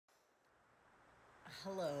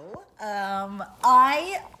Hello.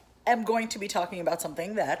 I am going to be talking about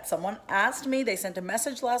something that someone asked me. They sent a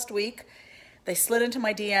message last week. They slid into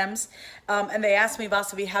my DMs and they asked me,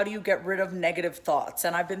 Vasavi, how do you get rid of negative thoughts?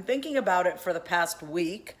 And I've been thinking about it for the past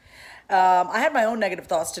week. I had my own negative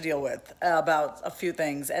thoughts to deal with about a few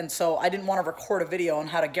things. And so I didn't want to record a video on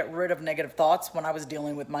how to get rid of negative thoughts when I was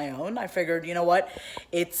dealing with my own. I figured, you know what?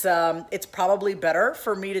 It's probably better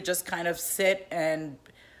for me to just kind of sit and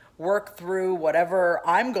work through whatever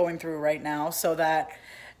I'm going through right now so that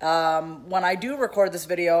when I do record this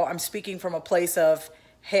video, I'm speaking from a place of,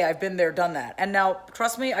 hey, I've been there, done that. And now,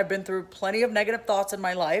 trust me, I've been through plenty of negative thoughts in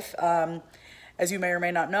my life, as you may or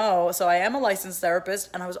may not know. So I am a licensed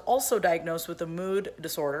therapist, and I was also diagnosed with a mood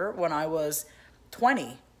disorder when I was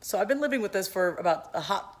 20. So I've been living with this for about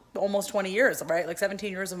almost 20 years, right? Like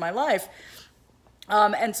 17 years of my life.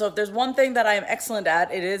 And so if there's one thing that I am excellent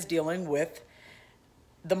at, it is dealing with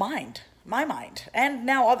the mind, my mind, and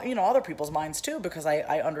now other people's minds too, because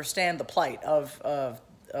I understand the plight of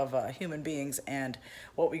human beings and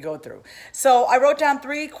what we go through. So I wrote down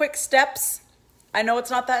 3 quick steps. I know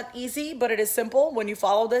it's not that easy, but it is simple when you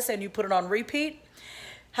follow this and you put it on repeat.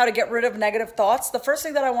 How to get rid of negative thoughts. The first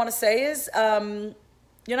thing that I want to say is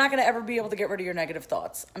you're not going to ever be able to get rid of your negative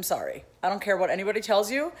thoughts. I'm sorry. I don't care what anybody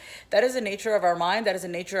tells you. That is the nature of our mind. That is the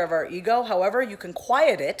nature of our ego. However, you can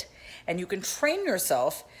quiet it and you can train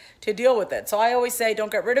yourself to deal with it. So I always say,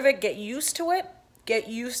 don't get rid of it. Get used to it. Get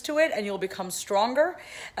used to it and you'll become stronger.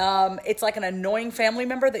 It's like an annoying family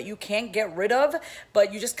member that you can't get rid of,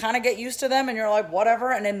 but you just kind of get used to them and you're like,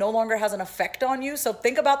 whatever, and it no longer has an effect on you. So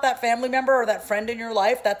think about that family member or that friend in your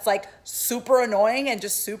life that's like super annoying and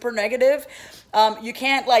just super negative. You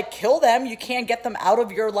can't like kill them. You can't get them out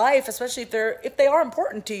of your life, especially if they are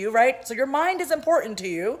important to you, right? So your mind is important to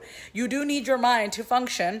you. You do need your mind to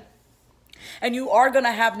function. And you are going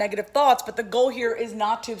to have negative thoughts, but the goal here is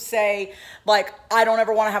not to say, like, I don't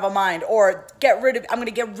ever want to have a mind, or I'm going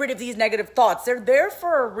to get rid of these negative thoughts. They're there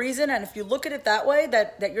for a reason, and if you look at it that way,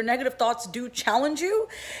 that your negative thoughts do challenge you,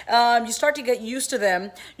 you start to get used to them.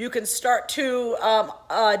 You can start to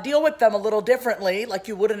deal with them a little differently, like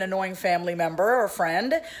you would an annoying family member or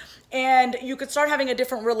friend, and you could start having a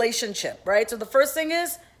different relationship, right? So the first thing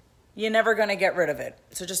is, you're never going to get rid of it.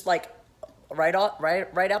 So just like, right out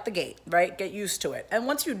the gate, right? Get used to it. And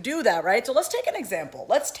once you do that, right? So let's take an example.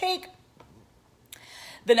 Let's take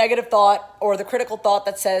the negative thought or the critical thought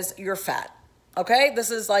that says you're fat. Okay?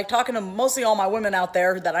 This is like talking to mostly all my women out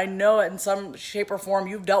there that I know in some shape or form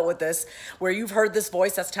you've dealt with this, where you've heard this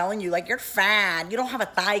voice that's telling you like, you're fat, you don't have a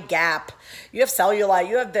thigh gap, you have cellulite,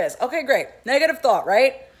 you have this. Okay, great. Negative thought,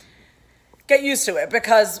 right? Get used to it,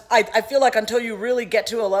 because I feel like until you really get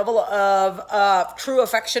to a level of true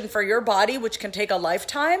affection for your body, which can take a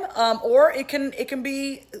lifetime, or it can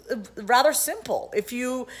be rather simple if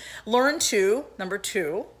you learn to, number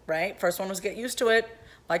 2, right? First one was get used to it.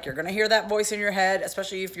 Like, you're gonna hear that voice in your head,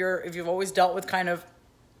 especially if you've always dealt with kind of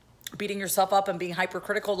beating yourself up and being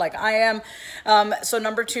hypercritical like I am. So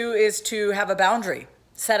number 2 is to have a boundary,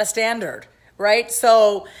 set a standard, right?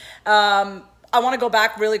 So I want to go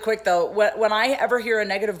back really quick though. When I ever hear a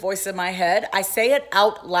negative voice in my head, I say it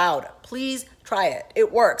out loud. Please try it. It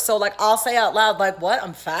works. So like, I'll say out loud, like, what?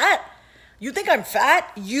 I'm fat? You think I'm fat?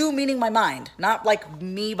 You meaning my mind, not like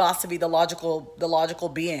me, Vasavi, the logical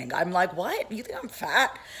being. I'm like, what? You think I'm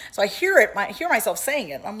fat? So I hear myself saying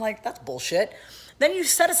it. I'm like, that's bullshit. Then you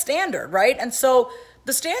set a standard, right? And so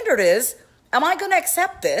the standard is, am I going to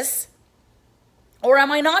accept this or am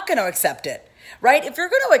I not going to accept it? Right? If you're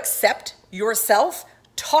going to accept yourself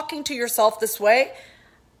talking to yourself this way,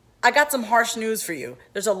 I got some harsh news for you.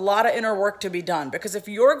 There's a lot of inner work to be done, because if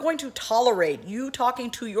you're going to tolerate you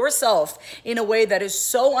talking to yourself in a way that is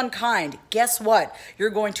so unkind, guess what?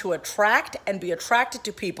 You're going to attract and be attracted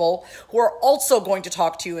to people who are also going to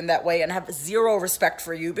talk to you in that way and have zero respect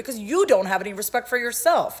for you, because you don't have any respect for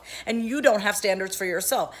yourself and you don't have standards for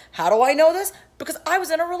yourself. How do I know this? Because I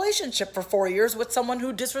was in a relationship for 4 years with someone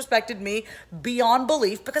who disrespected me beyond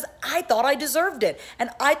belief, because I thought I deserved it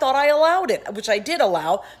and I thought I allowed it, which I did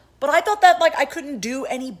allow. But I thought that like I couldn't do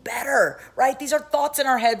any better, right? These are thoughts in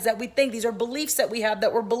our heads that we think. These are beliefs that we have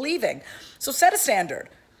that we're believing. So set a standard.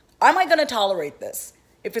 Am I going to tolerate this?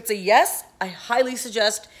 If it's a yes, I highly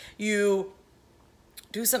suggest you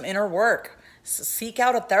do some inner work. Seek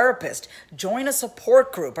out a therapist, join a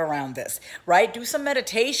support group around this, right? Do some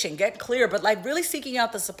meditation, get clear, but like really seeking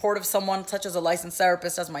out the support of someone such as a licensed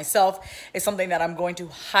therapist as myself is something that I'm going to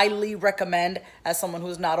highly recommend as someone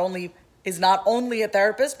who's not only a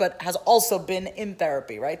therapist, but has also been in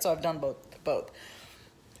therapy, right? So I've done both.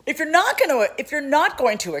 If you're not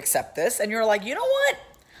going to accept this and you're like, you know what?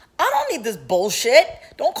 I don't need this bullshit.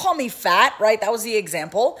 Don't call me fat, right? That was the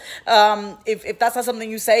example. If that's not something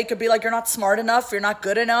you say, it could be like you're not smart enough, you're not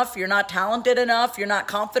good enough, you're not talented enough, you're not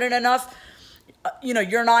confident enough.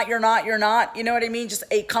 You're not. You know what I mean? Just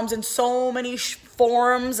it comes in so many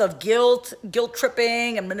forms of guilt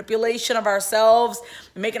tripping and manipulation of ourselves,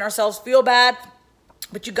 making ourselves feel bad.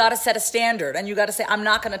 But you got to set a standard and you got to say, I'm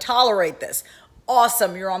not going to tolerate this.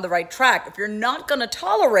 Awesome, you're on the right track. If you're not going to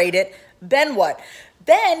tolerate it, then what?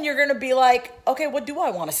 Then you're going to be like, okay, what do I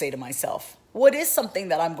want to say to myself? What is something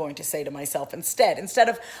that I'm going to say to myself instead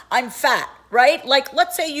of I'm fat, right? Like,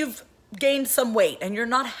 let's say you've gained some weight and you're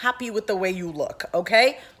not happy with the way you look,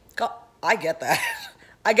 okay? I get that.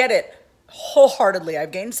 I get it wholeheartedly.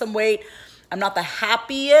 I've gained some weight. I'm not the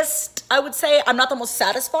happiest, I would say. I'm not the most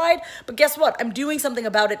satisfied, but guess what? I'm doing something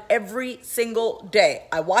about it every single day.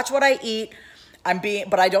 I watch what I eat.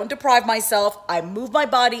 But I don't deprive myself. I move my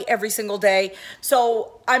body every single day.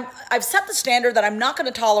 So I've set the standard that I'm not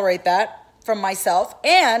going to tolerate that from myself.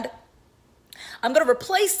 And I'm going to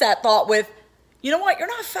replace that thought with, you know what? You're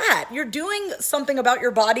not fat. You're doing something about your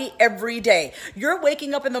body every day. You're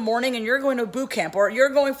waking up in the morning and you're going to boot camp, or you're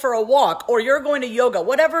going for a walk, or you're going to yoga,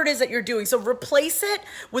 whatever it is that you're doing. So replace it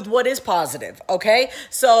with what is positive, okay?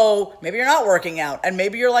 So maybe you're not working out and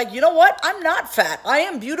maybe you're like, you know what? I'm not fat. I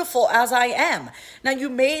am beautiful as I am. Now, you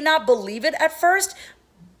may not believe it at first,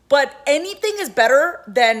 but anything is better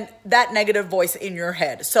than that negative voice in your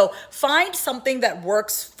head. So find something that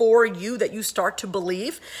works for you, that you start to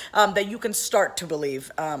believe, that you can start to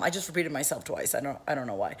believe. I just repeated myself twice. I don't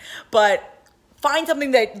know why. But find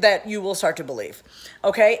something that you will start to believe.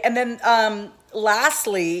 Okay? And then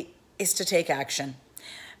lastly is to take action.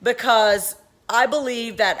 Because I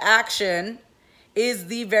believe that action is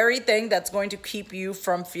the very thing that's going to keep you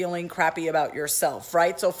from feeling crappy about yourself,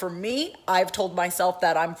 right? So for me, I've told myself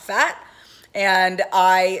that I'm fat and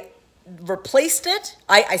I replaced it.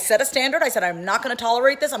 I set a standard. I said, I'm not going to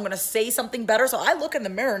tolerate this. I'm going to say something better. So I look in the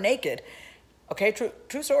mirror naked. Okay,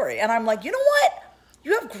 true story. And I'm like, you know what?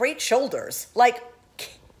 You have great shoulders. Like,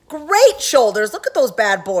 great shoulders. Look at those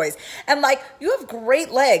bad boys. And like, you have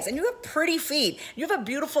great legs and you have pretty feet. You have a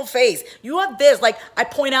beautiful face. You have this. Like, I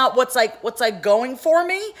point out what's going for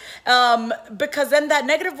me. Because then that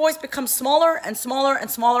negative voice becomes smaller and smaller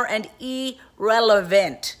and smaller and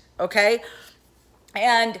irrelevant. Okay.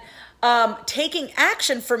 And taking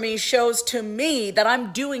action for me shows to me that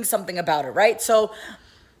I'm doing something about it. Right. So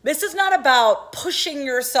this is not about pushing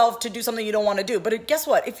yourself to do something you don't want to do. But guess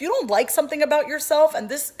what? If you don't like something about yourself, and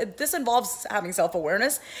this involves having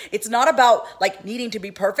self-awareness, it's not about like needing to be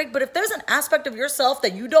perfect. But if there's an aspect of yourself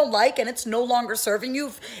that you don't like and it's no longer serving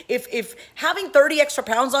you, if having 30 extra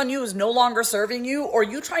pounds on you is no longer serving you, or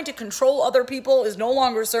you trying to control other people is no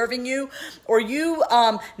longer serving you, or you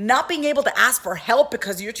not being able to ask for help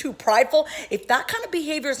because you're too prideful, if that kind of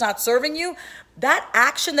behavior is not serving you, that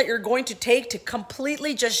action that you're going to take to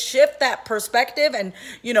completely just shift that perspective and,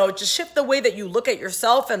 just shift the way that you look at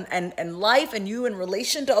yourself and life and you in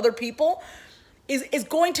relation to other people is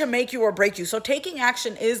going to make you or break you. So taking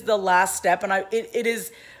action is the last step. And it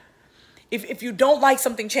is, if you don't like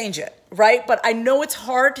something, change it, right? But I know it's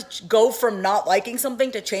hard to go from not liking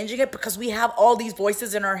something to changing it because we have all these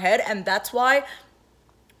voices in our head. And that's why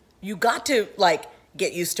you got to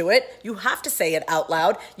get used to it. You have to say it out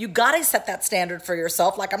loud. You got to set that standard for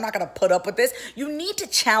yourself. Like, I'm not going to put up with this. You need to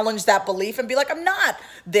challenge that belief and be like, I'm not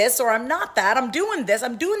this or I'm not that. I'm doing this.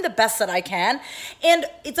 I'm doing the best that I can. And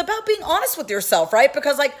it's about being honest with yourself, right?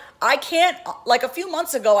 Because I can't, a few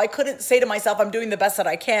months ago, I couldn't say to myself, I'm doing the best that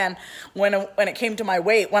I can when it came to my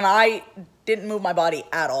weight, when I didn't move my body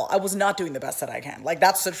at all. I was not doing the best that I can.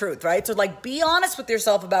 That's the truth, right? So be honest with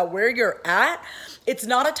yourself about where you're at. It's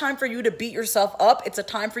not a time for you to beat yourself up. It's a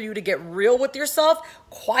time for you to get real with yourself.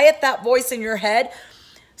 Quiet that voice in your head.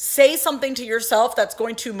 Say something to yourself that's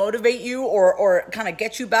going to motivate you or kind of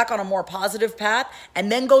get you back on a more positive path,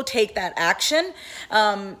 and then go take that action.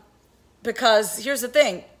 Because here's the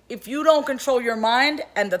thing. If you don't control your mind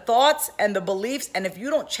and the thoughts and the beliefs, and if you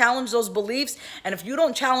don't challenge those beliefs, and if you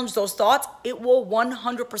don't challenge those thoughts, it will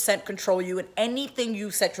 100% control you. And anything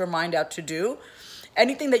you set your mind out to do,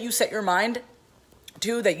 anything that you set your mind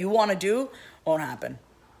to that you want to do, won't happen.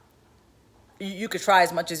 You could try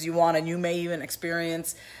as much as you want, and you may even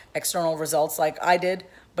experience external results like I did,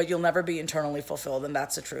 but you'll never be internally fulfilled. And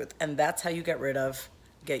that's the truth. And that's how you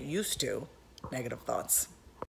get used to negative thoughts.